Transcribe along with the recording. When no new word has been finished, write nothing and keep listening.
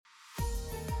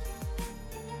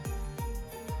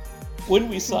when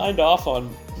we signed off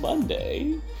on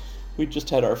Monday, we just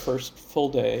had our first full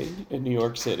day in New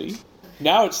York City.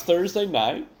 Now it's Thursday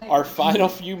night, our final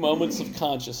few moments of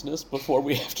consciousness before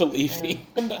we have to leave.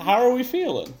 And how are we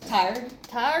feeling?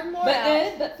 Tired, more but out.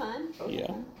 good, but fun.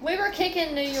 Yeah. We were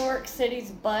kicking New York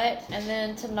City's butt, and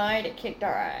then tonight it kicked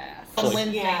our ass. On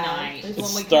Wednesday night is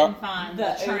when we couldn't find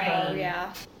the train. Oh,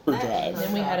 yeah. For drive.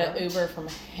 Then we had an Uber from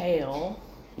Hale.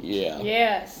 Yeah.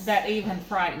 Yes. That even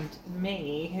frightened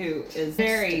me, who is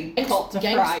very cult to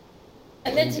fright.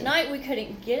 And then tonight we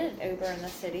couldn't get an Uber in the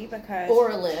city because...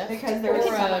 Or a Lyft. Because there was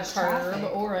or so a much curb.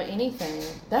 traffic. Or anything.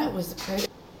 That was crazy.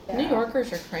 Yeah. New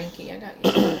Yorkers are cranky. I got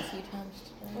yelled at a few times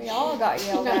today. We all got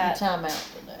yelled You got at. time out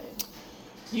today.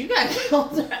 You got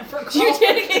yelled at for calling. You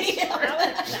did get yelled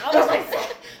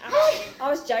I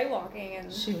was jaywalking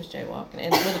and... She was jaywalking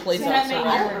and with a police Does that officer. mean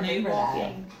I you were remember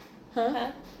walking?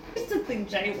 Huh? I used to think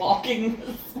jaywalking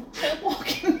was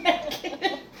walking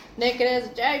naked. Naked as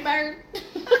a jaybird.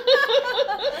 That's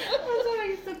what I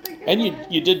used to think. And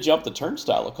you did jump the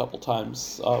turnstile a couple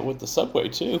times with the subway,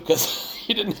 too, because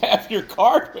you didn't have your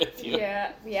card with you.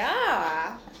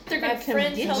 Yeah. They're My gonna come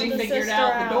friends get helped we the figured sister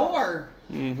out the door.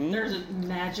 Mm-hmm. There's a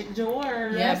magic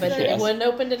door. Yeah, but Yes. it wouldn't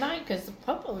open tonight because the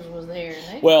Poppos was there.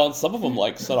 And they... Well, and some of them,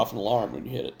 set off an alarm when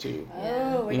you hit it, too.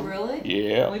 Oh, we... Really?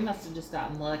 Yeah. We must have just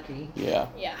gotten lucky. Yeah.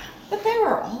 Yeah. But they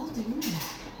were all doing that.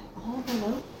 All the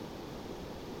local.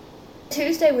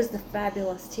 Tuesday was the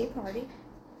fabulous tea party.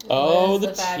 Oh, was the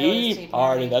the fabulous tea tea party.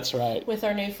 party. That's right. With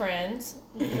our new friends.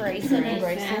 Grayson and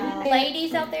Grayson.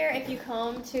 Ladies out there, if you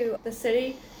come to the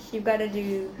city, you've got to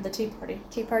do The tea party.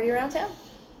 tea party around town.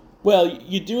 Well,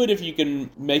 you do it if you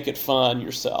can make it fun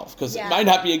yourself, because Yeah. it might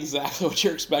not be exactly what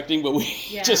you're expecting, but we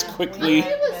just I quickly... mean,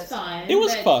 it was fun. It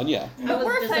was but fun, yeah. I was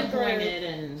We're a fun disappointed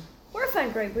and We're a fun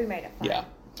group. We made it fun. Yeah.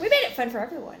 We made it fun for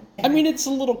everyone. I mean, it's a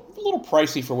little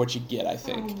pricey for what you get, I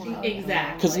think.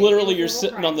 exactly. Because literally It you're was a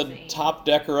little sitting on the pricey. top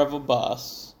decker of a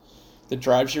bus that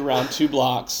drives you around 2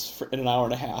 blocks in an hour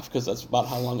and a half, because that's about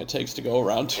how long it takes to go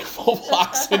around 2 full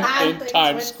blocks in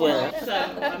Times Square. So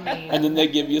I mean, And then they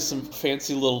give you some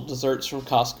fancy little desserts from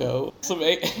Costco. Some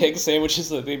egg sandwiches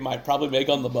that they might probably make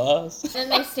on the bus. And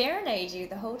they serenade you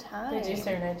the whole time. Did you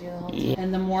serenade you the whole time? Yeah.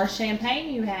 and the more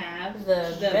champagne you have,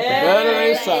 The the Better better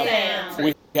they they sound. sound.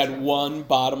 We had one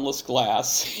bottomless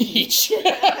glass each.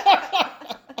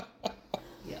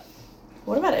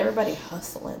 What about everybody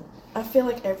hustling? I feel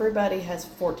like everybody has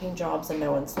 14 jobs and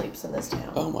no one sleeps in this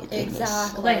town. Oh my goodness.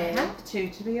 Exactly. Well, they have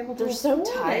to be able to. They're so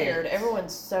afford tired. it.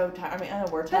 Everyone's so tired. I mean, I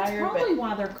know we're That's tired, probably but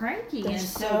why they're cranky they're and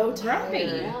so grumpy.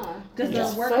 tired. Yeah. Because They're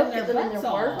they're working their focused and butts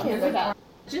they're off. working. They're-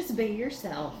 Just be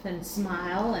yourself and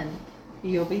smile, and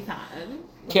you'll be fine.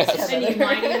 Yes. And you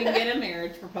might even get a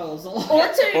marriage proposal. Or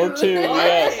two. Or two,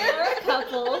 yes. Or a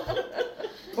couple.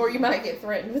 Or you might get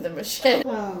threatened with a machete.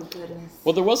 Oh goodness.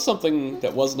 Well, there was something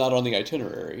that was not on the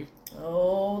itinerary.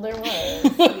 Oh, there was.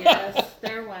 Yes,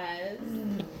 there was.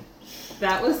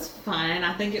 That was fun.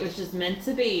 I think it was just meant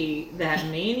to be that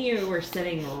me and you were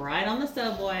sitting right on the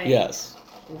subway. Yes.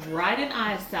 Right in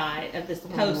eyesight of this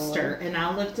poster, and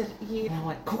I looked at you and I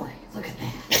went, Corey, look at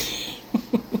that.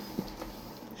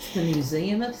 It's the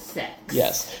Museum of Sex.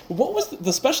 Yes. What was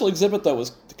the special exhibit, though, was,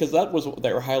 because that was what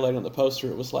they were highlighting on the poster.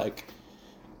 It was like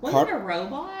Wasn't it a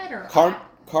robot or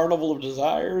Carnival of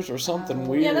Desires or something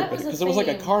weird. Yeah, that was because the it was like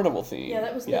a theme. carnival theme. Yeah,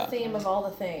 that was the theme of all the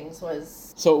things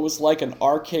was So it was like an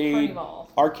Carnival.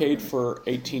 arcade for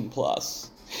 18 plus.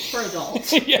 for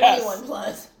adults? Yes. 21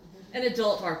 plus. An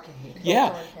adult arcade. Yeah.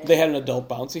 arcade. They had an adult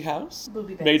bouncy house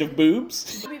Booby made of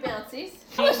boobs. Booby bouncies.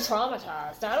 I was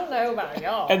traumatized. I don't know about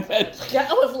y'all. And then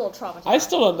I was a little traumatized. I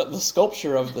still don't know the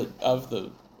sculpture of the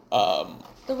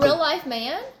The real life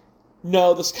man?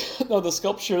 the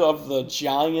sculpture of the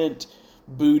giant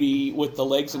booty with the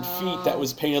legs and feet that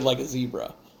was painted like a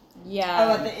zebra. Yeah.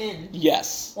 Oh, at the end.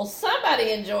 Yes. Well,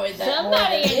 somebody enjoyed that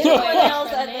Somebody more than enjoyed anyone that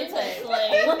else at the tremendously.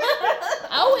 table.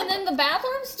 Oh, and then the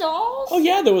bathroom stalls? Oh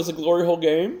yeah, there was a glory hole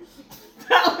game.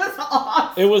 That was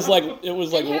awesome. It was like And who was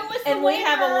the And we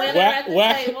have a winner at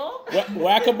the table.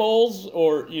 whack-a-moles,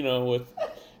 or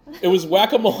it was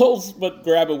whack-a-moles but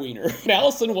grab a wiener. And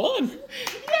Allison won.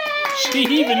 She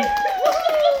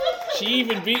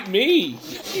even beat me.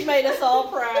 She made us all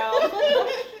proud.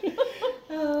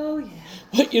 Oh yeah.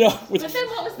 But with But then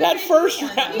what was the that big first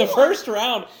one? round, the first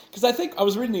round, because I think I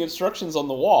was reading the instructions on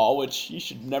the wall, which you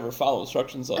should never follow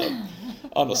instructions on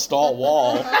a stall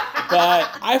wall. But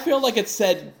I feel like it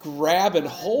said grab and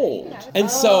hold, and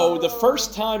so the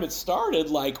first time it started,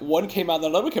 like one came out, then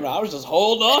another came out. I was just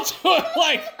holding on to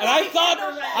it, and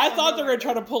I thought they were gonna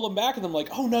try to pull them back, and I'm like,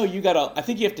 oh no, you gotta. I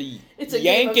think you have to It's a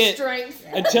yank game of it strength.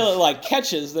 until it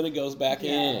catches, then it goes back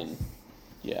in.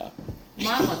 Yeah.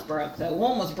 Mine was broke though.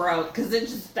 One was broke because it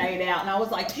just stayed out, and I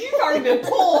was like, "You've already been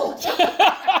pulled."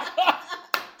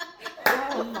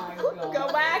 Oh my god.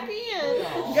 Go back in.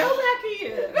 Go back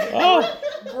in. Oh,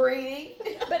 Greedy.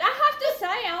 But I have to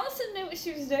say, Allison knew what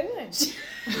she was doing.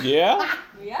 yeah.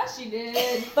 Yeah, she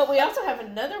did. But we also have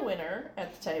another winner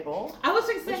at the table. I was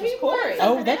going to say Which was he Corey. won Oh,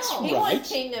 something that's else. He won Right.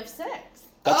 King of Sex.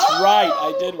 That's Oh! right.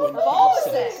 I did win. Of all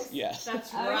King of sex. Sex. Yes. That's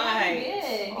Oh, right. you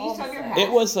did. You All still have your the hat.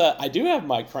 It was. I do have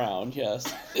my crown.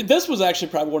 Yes. This was actually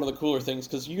probably one of the cooler things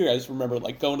because you guys remember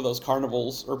like going to those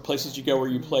carnivals or places you go where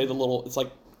you play the little. It's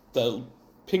like the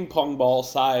ping pong ball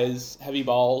size heavy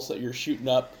balls that you're shooting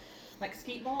up. Like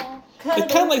skeet ball.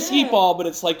 It's kind of like skeet ball, but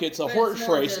it's like it's a But it's horse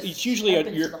more race. just It's usually up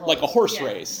into you're the hole. like a horse Yeah.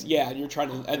 race. Yeah, and you're trying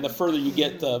to, and the further you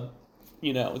get, the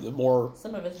the more.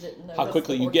 Some of us didn't know How that's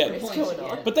quickly the you get. horse race Points you going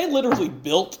on. get. But they literally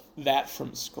built that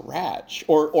from scratch,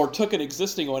 or took an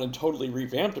existing one and totally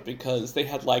revamped it because they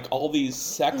had like all these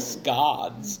sex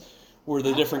gods were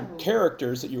the different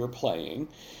characters that you were playing.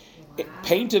 It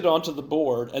painted onto the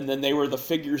board, and then they were the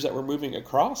figures that were moving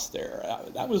across there.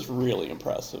 That was really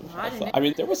impressive. I thought. I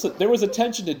mean, there was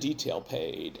attention to detail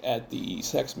paid at the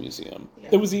Sex Museum.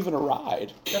 There was even a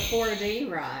ride. The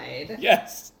 4D ride.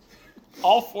 Yes,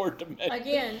 all 4 dimensions.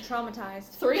 Again, traumatized.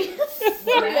 Three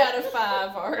out of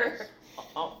 5 are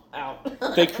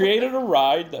out. They created a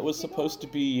ride that was supposed to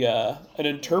be an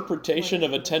interpretation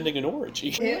of attending an orgy.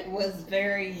 It was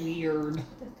very weird.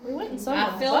 We went in I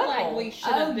someone's feel like butthole. we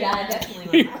should have Oh been. yeah,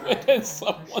 definitely. We went went in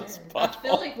someone's I butthole.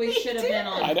 feel like we should have been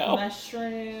I on know.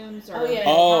 mushrooms or Oh, yeah,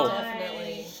 Oh.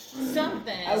 definitely.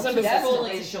 something Oh, to definitely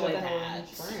fully should enjoy have been on that.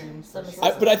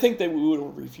 shrooms. But I think that we would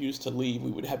have refused to leave.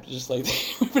 We would have to just like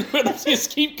we would have to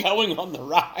just keep going on the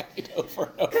ride over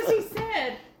and over. Because he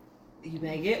said, "You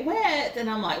may get wet," and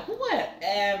I'm like,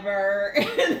 "Whatever."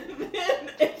 And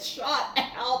then it shot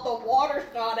out. The water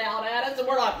shot out at us, and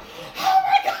we're like, "Oh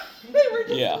my god!" They were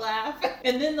just Yeah. laughing.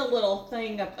 And then the little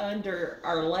thing up under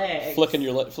our legs, flicking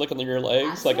your legs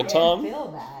like a tongue. Feel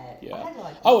that. Yeah. I had to,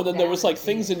 like, Oh, and look then there down was like and see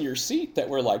things it. in your seat that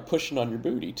were like pushing on your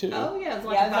booty too. Oh yeah, it's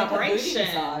like Yeah, a it was like a booty vibration.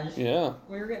 massage. Yeah.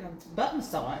 We were getting a butt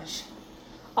massage.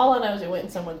 All I know is we went in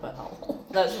someone's butthole.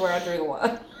 That's where I drew the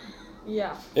line.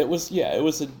 Yeah. It was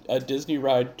a Disney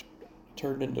ride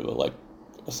turned into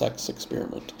a sex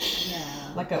experiment. Yeah.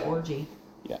 Like an orgy.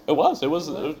 Yeah, it was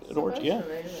an orgy. Yeah.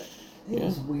 It Yeah.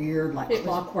 was weird, like It was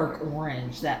Clockwork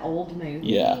Orange, that old movie.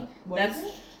 Yeah. That's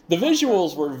The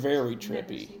visuals were very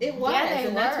trippy. it was, Yeah, they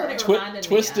and that's what it were. reminded me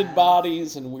Twisted of.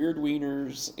 bodies and weird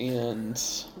wieners and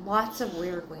Lots of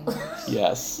weird wieners.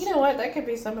 yes, You know what? That could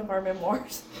be some of our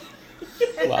memoirs.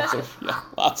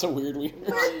 lots of weird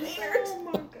wieners. Oh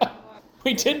my god.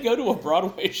 We did go to a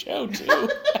Broadway show too. We did.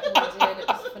 It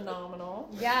was phenomenal.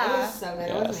 It Yeah. was so good. It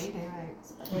Yes. was amazing.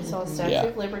 Right? We saw Statue Yeah.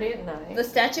 of Liberty at night. The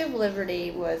Statue of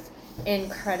Liberty was So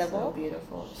incredible,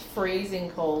 beautiful. It's freezing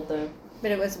cold though. but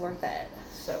it was worth it.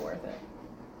 So worth it.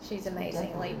 She's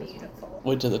amazingly beautiful.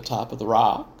 Went to the top of the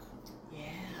rock. Yeah.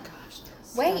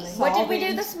 Wait, Stunning. what did we do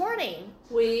Solving. this morning?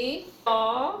 We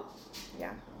saw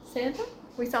Yeah. Santa.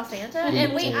 We saw Santa We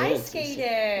and we did. ice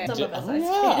skated. Some of us Oh, ice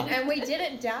yeah. skated. And we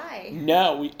didn't die.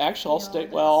 No, we actually all No, stayed.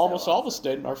 that's Well, so almost all of us awesome.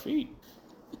 stayed on our feet.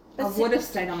 I But would have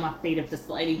stayed on my feet if this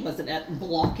lady wasn't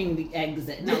blocking the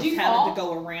exit. And I was Did you having fall? to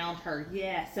go around her.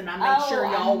 Yes, and I made sure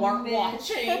Oh, y'all I weren't missed.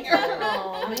 watching.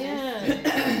 Oh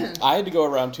man. I had to go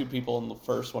around 2 people in the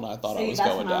first one. I thought I See, was that's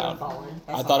going when I down. would've fallen.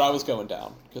 I That's thought all. I was going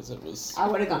down because it was. I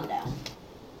would have gone down.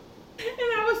 And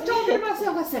I was talking to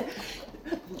myself. I said,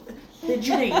 "Bend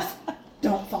your knees.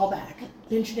 Don't fall back.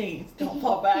 Bend your knees. Don't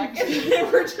fall back." And they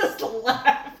were just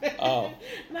laughing. Oh.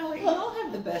 And I'm like, y'all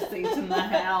have the best seats in the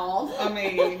house. I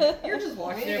mean, you're just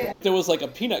watching it. There was like a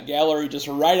peanut gallery just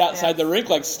right outside the rink,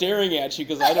 like staring at you.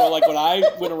 Because I know, like when I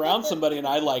went around somebody and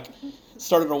I like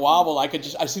started to wobble, I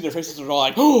see their faces are all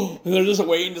like, oh, and they're just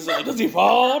waiting to say, does he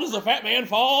fall? Does the fat man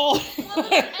fall? Well,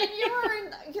 and you were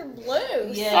in your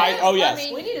blue. Yeah. Oh, yes. I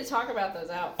mean, We need to talk about those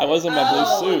outfits. I was in my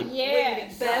blue suit.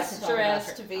 yes. Best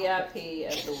dressed VIP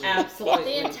of the week. Absolutely.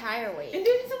 The entire And week.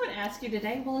 didn't someone ask you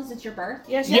today, well, is it your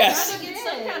birthday? Yes. Yes. Trying to get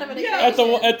some kind of an Yeah.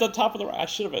 occasion. At the top of the rock. I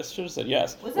should have said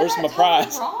yes. Was Where's that my at Top of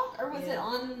prize? the Rock, or was it Yeah.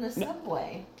 on the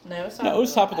subway? No, it's No, it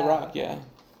was top of the rock. Yeah.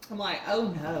 I'm like,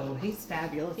 oh no, he's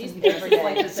fabulous. He's And he every dresses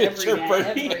like day. this It's your every day.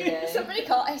 birthday. Every day. Somebody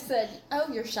called. I said,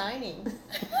 "Oh, you're shining."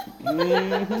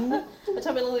 Mm-hmm. That's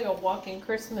how we look like a walking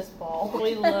Christmas ball.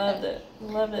 We loved it.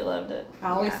 Loved it. Loved it.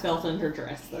 I always Yeah. felt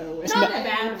underdressed though. Just Not now- in a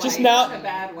bad way. just now- Not in a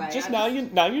bad way. Just I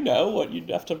now you know what you'd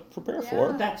have to prepare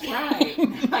for. That's right.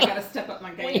 I gotta step up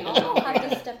my We game. all have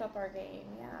to step up our game.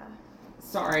 Yeah.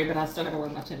 Sorry, but I still gotta wear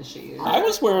my tennis shoes. I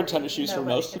was wearing tennis shoes for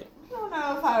Nobody most of could. it. No,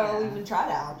 know if I will even try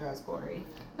to outdress Corey.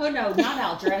 Oh no,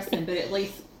 not outdressing, but at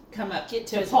least come up Get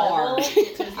to to his par. level.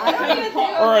 Get to his I don't even think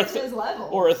Or I'll a get to his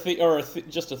level.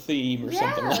 just a theme or Yeah,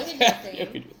 something we like could do a that. theme. You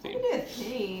could do a I theme. can do a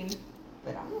theme,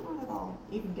 but I don't know if I'll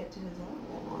even get to his level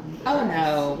on the Oh dress.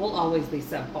 no, we'll always be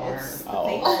subpar. It's the Oh.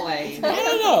 thing. Always. I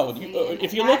don't know.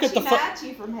 If you look at the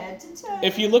matchy from head to toe.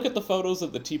 if you look at the photos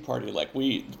of the tea party, like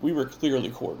we were clearly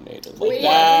coordinated. Like We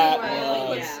that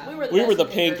were, was. yeah. we We were the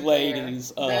best pink group there.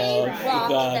 ladies of They rocked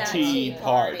the that tea tea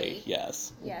party. party.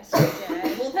 Yes. Yes, you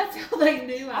did. Well, that's how they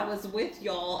knew I was with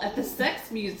y'all at the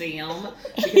sex museum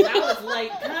because I was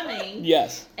late coming,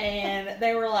 Yes. and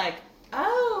they were like,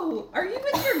 "Oh, are you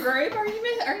with your group? Are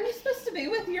you supposed to be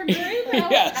with your group?" And I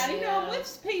was Yes. like, "How do you know I'm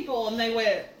with people?" And they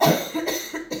went,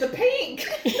 "The pink."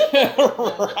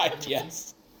 Right.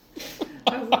 Yes.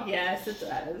 I was like, "Yes, it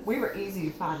does." We were easy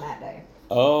to find that day.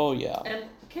 Oh yeah. And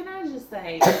can I just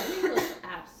say, we looked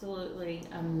absolutely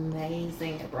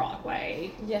amazing at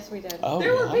Broadway. Yes, we did. Oh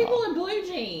There were yeah. people in blue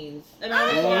jeans, and I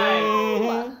was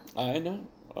like, Mhm. I know.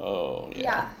 Oh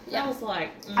yeah. Yeah. I was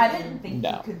like, I didn't think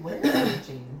No. you could wear blue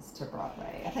jeans to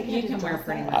Broadway. I think You had to can wear dress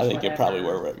pretty up. much I think it probably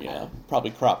whatever. were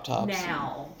probably crop tops.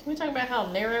 now. Can we talk about how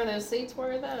narrow those seats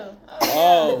were, though?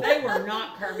 Oh. They were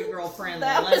not curvy girl friendly.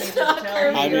 That let me was just not tell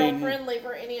curvy I you. girl mean- friendly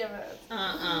for any of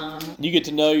us. You get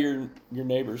to know your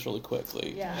neighbors really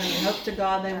quickly. Yeah. I mean, hope to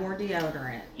God they wore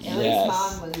deodorant. At Yes.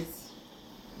 least mine was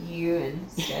you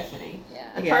and Stephanie. Yeah.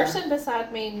 The Yeah. person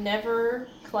beside me never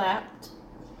clapped,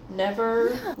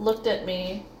 never looked at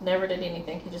me, never did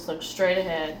anything. He just looked straight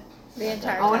ahead. The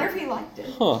entire I wonder time. if he liked it.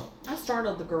 Huh. I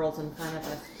startled the girls in front of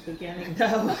us at the beginning though.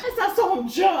 As I saw them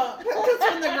jump. Because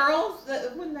when the girls,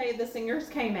 the singers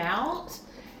came out,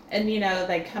 and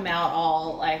they come out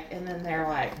all like, and then they're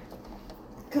like,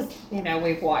 because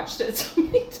we've watched it so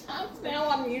many times now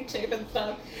on YouTube and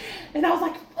stuff, and I was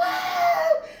like,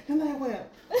 whoa, and they went.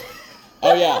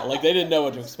 Oh yeah, like they didn't know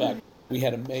what to expect. We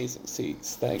had amazing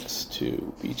seats thanks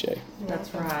to BJ.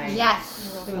 That's right.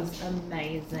 Yes. It was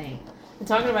amazing. And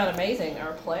talking about amazing,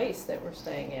 our place that we're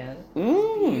staying in.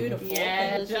 Mm. Beautiful.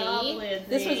 Yeah, Lizzie. job, Lizzie.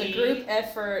 This was a group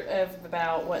effort of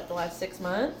about, the last 6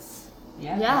 months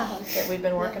Yeah. that we've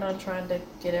been working on trying to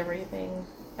get everything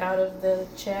out of the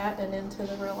chat and into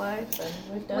the real life, and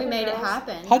we've done We made it girls.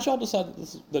 happen. How'd y'all decide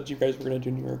that you guys were gonna do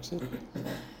New York City?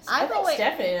 I I've think always,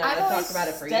 Stephanie and I I've have always- talked about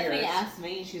it for Stephanie years. asked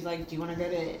me, she's like, "Do you want to go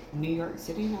to New York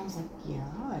City?" And I was like, "Yeah,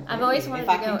 I I've do, always wanted if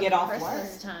I to can go get at off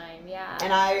Christmas work." time. Yeah.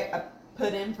 And I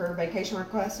put in for vacation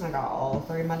requests, and I got all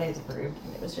 3 of my days approved.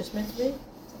 It was just meant to be.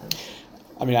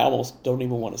 I mean, I almost don't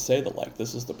even want to say that like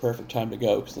this is the perfect time to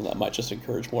go because then that might just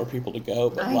encourage more people to go.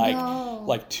 But I like, know.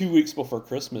 like 2 weeks before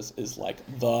Christmas is like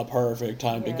the perfect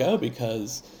time to Yeah. go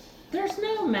because There's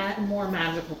no more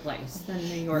magical place than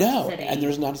New York no, City. and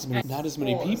there's not as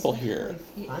many Well, people here.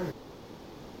 Fun.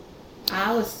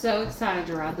 I was so excited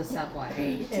to ride the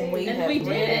subway. And we And have we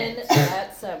ridden did it.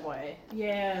 that subway.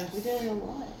 Yes. We did it a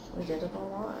lot. We did it a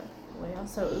lot. We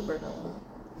also Ubered a lot.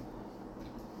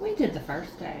 We did the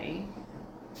first day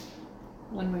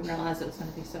when we realized it was going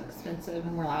to be so expensive,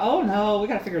 and we're like, oh no, we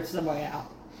got to figure this subway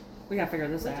out. We got to figure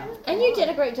this out. And you did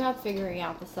a great job figuring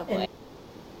out the subway.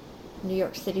 New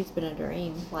York City's been a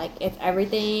dream. Like, it's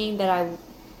everything that I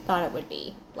thought it would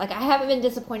be. Like, I haven't been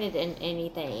disappointed in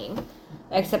anything,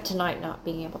 except tonight not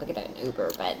being able to get an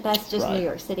Uber. But that's just Right. New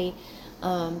York City.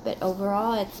 But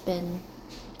overall, it's been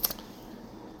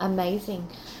amazing.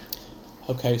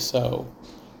 Okay, so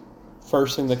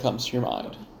first thing that comes to your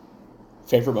mind,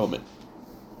 favorite moment.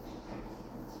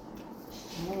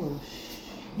 Oh,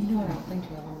 You know, I don't think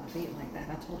too well on my feet like that.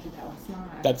 I told you that last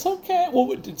night. That's okay.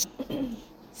 Well, it's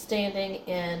Standing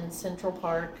in Central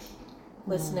Park,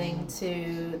 listening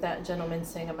to that gentleman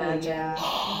sing Imagine. yeah.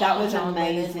 That was John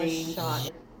Lennon amazing. was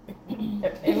shot.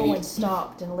 Everyone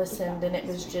stopped and listened, and it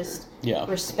was just yeah.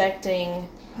 respecting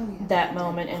Oh, yeah. that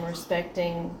moment and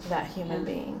respecting that human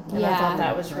being. And I Yeah. thought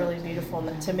that was really beautiful.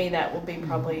 And to me, that will be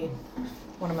probably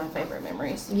one of my favorite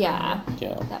memories. Yeah,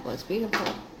 Yeah. that was beautiful.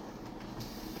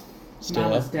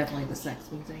 Mine was Stella. definitely the sex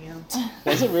museum.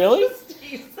 Was it really?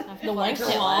 The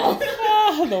Wanker Wall.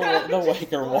 Ah, the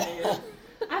Waker Wall.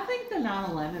 I think the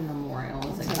 9/11 memorial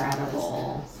is That's what I was incredible.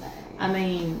 gonna say. I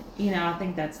mean, I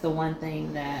think that's the one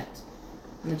thing that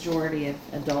majority of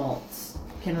adults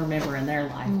can remember in their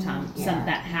lifetime. Yeah, Something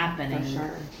that happening For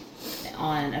sure.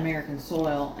 on American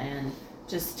soil, and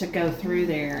just to go through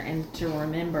there and to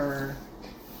remember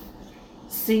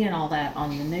seeing all that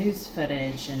on the news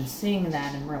footage and seeing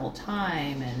that in real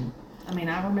time. And I mean,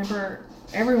 I remember,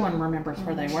 everyone remembers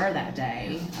where they were that day. I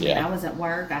mean, Yeah. I was at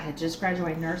work. I had just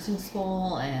graduated nursing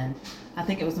school, and I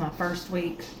think it was my first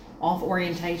week off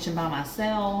orientation by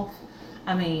myself.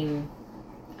 I mean,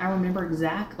 I remember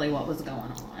exactly what was going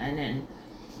on, and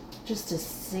just to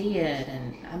see it,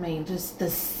 and I mean, just the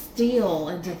steel,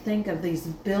 and to think of these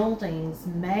buildings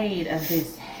made of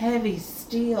this heavy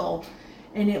steel,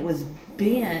 and it was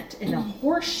bent in a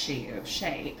horseshoe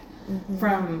shape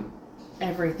from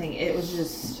everything. It was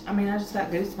just, I mean, I just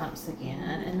got goosebumps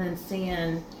again. And then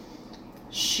seeing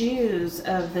shoes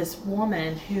of this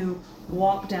woman who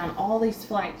walked down all these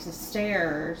flights of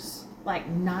stairs, like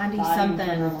 90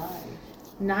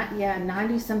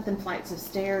 something flights of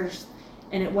stairs.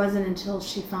 And it wasn't until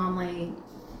she finally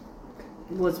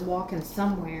was walking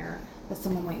somewhere that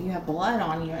someone went, "You have blood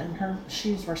on you," and her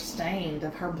shoes were stained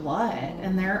of her blood,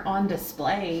 and they're on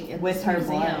display in With this her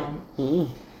museum. Mm.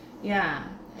 Yeah,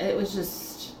 it was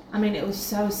just, I mean, it was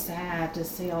so sad to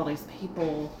see all these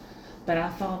people, but I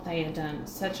thought they had done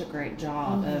such a great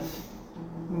job of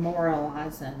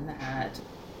memorializing that.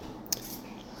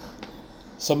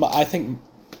 So I think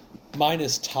mine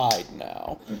is tied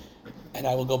now, and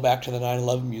I will go back to the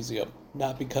 9/11 museum,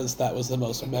 not because that was the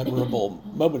most memorable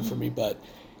moment for me, but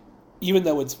even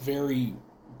though it's very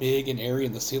big and airy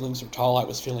and the ceilings are tall, I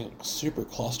was feeling super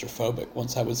claustrophobic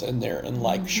once I was in there and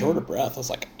like short of breath. I was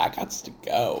like, I got to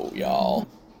go, y'all.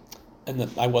 And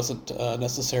then I wasn't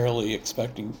necessarily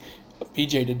expecting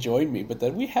PJ to join me, but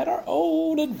then we had our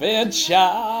own adventure.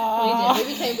 We did.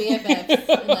 We became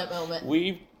BFFs in that moment.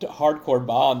 We hardcore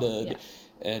bonded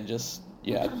and just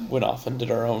went off and did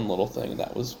our own little thing.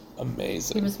 That was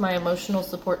amazing. He was my emotional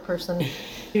support person.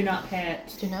 Do not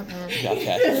pet. Do not pet. Not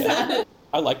that,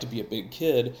 I like to be a big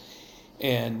kid,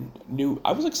 and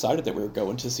I was excited that we were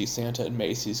going to see Santa in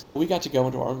Macy's. We got to go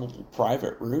into our own little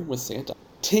private room with Santa.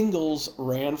 Tingles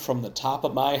ran from the top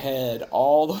of my head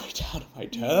all the way down to my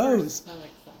toes. So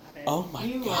excited. Oh my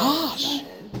gosh.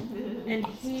 And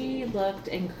he looked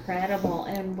incredible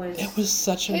and was... It was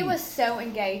such a... He was so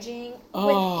engaging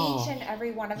Oh, with each and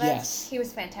every one of us. yes. He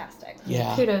was fantastic.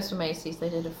 Yeah. Kudos to Macy's. They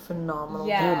did a phenomenal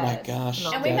Yeah. Oh my Yes.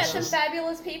 gosh. And we met that's some just-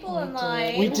 fabulous people in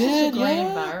line. We It was just did, a great yeah.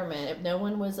 environment. If no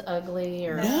one was ugly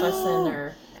or No. fussing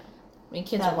or... I mean,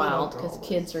 kids That are wild little girl because was-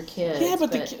 kids are kids. Yeah,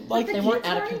 but they weren't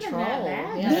out of kids control. weren't even that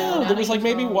bad. Yeah, No, not there was out like of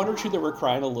maybe control. one or two that were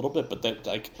crying a little bit, but they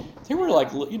were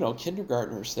like,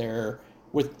 kindergartners there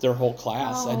with their whole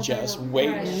class and just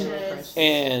waiting precious.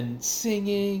 and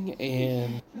singing.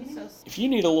 And if you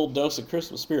need a little dose of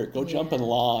Christmas spirit, go jump in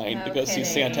line No to go see kidding.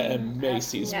 Santa and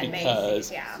Macy's At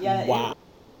because Macy's, yeah. Yeah, wow.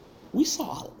 We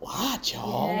saw a lot,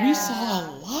 y'all. We Yeah. saw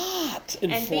a lot in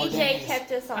And 4 BJ days.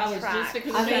 kept us on I was track. just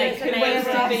because I of mean, that. Could wait whenever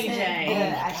for I BJ. sent the Oh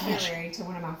my gosh. itinerary to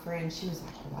one of my friends, she was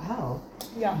like, "Wow,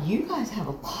 Yeah. you guys have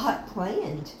a lot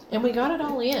planned." And we got it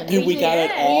all in. And we got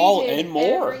it all We did and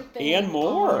more. everything And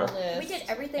more. on our list We did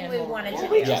everything and we more. wanted Well, to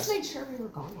we do. Yes. just made sure we were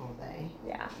gone all day.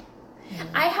 Yeah.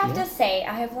 I have to say,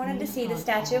 I have wanted to see the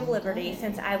Statue of Liberty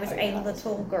since I was a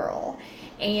little girl.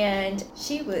 And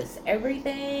she was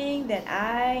everything that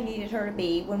I needed her to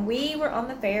be. When we were on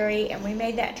the ferry and we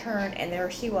made that turn and there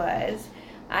she was,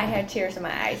 I had tears in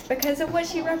my eyes because of what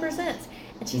she represents.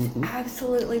 And she's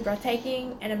absolutely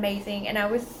breathtaking and amazing. And I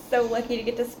was so lucky to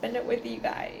get to spend it with you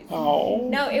guys. Oh.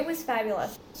 No, it was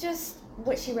fabulous. Just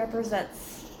what she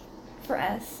represents for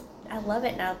us. I love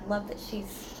it, and I love that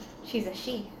she's a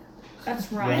she.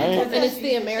 That's right. Right. And it's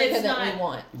the America It's that not- we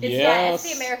want. It's Yeah, it's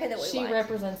Yes. the America that we She want.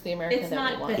 represents the America It's that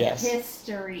not we want. the Yes.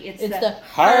 history. It's It's the the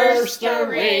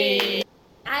Herstory.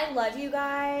 I love you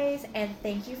guys, and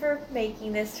thank you for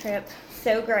making this trip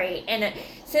so great. And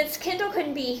since Kendall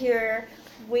couldn't be here,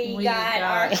 we got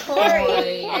our Corey,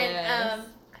 Corey, and yes.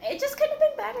 it just couldn't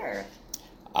have been better.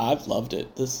 I've loved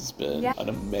it. This has been Yeah. an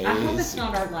amazing. I hope it's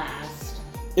not our last.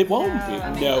 It won't No, be.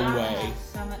 I mean, No I way. have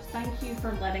so much. Thank you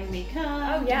for letting me come.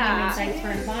 Oh, yeah. I mean, thanks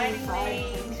for inviting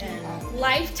me. And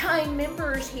Lifetime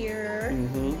members here.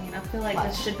 Mm-hmm. I mean, I feel like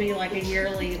this should be like a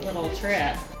yearly little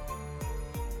trip.